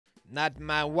Not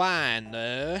my wine,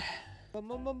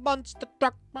 monster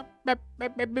truck,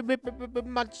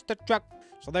 monster truck.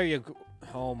 So there you go.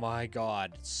 Oh my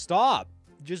God. Stop.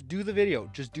 Just do the video.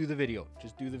 Just do the video.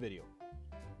 Just do the video.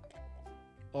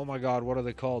 Oh my God. What are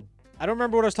they called? I don't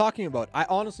remember what I was talking about. I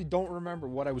honestly don't remember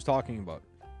what I was talking about.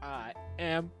 I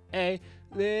am a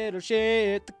little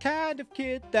shit, the kind of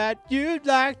kid that you'd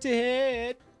like to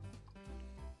hit.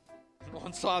 No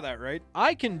one saw that, right?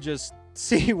 I can just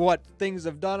see what things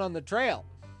have done on the trail.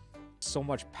 So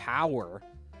much power.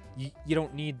 You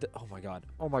don't need the... Oh my God.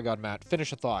 Oh my God, Matt.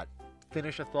 Finish a thought.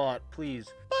 Finish a thought, please.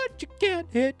 But you can't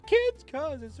hit kids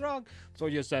because it's wrong. So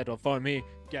you settle for me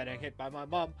getting hit by my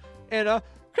mom in a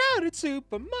crowded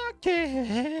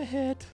supermarket.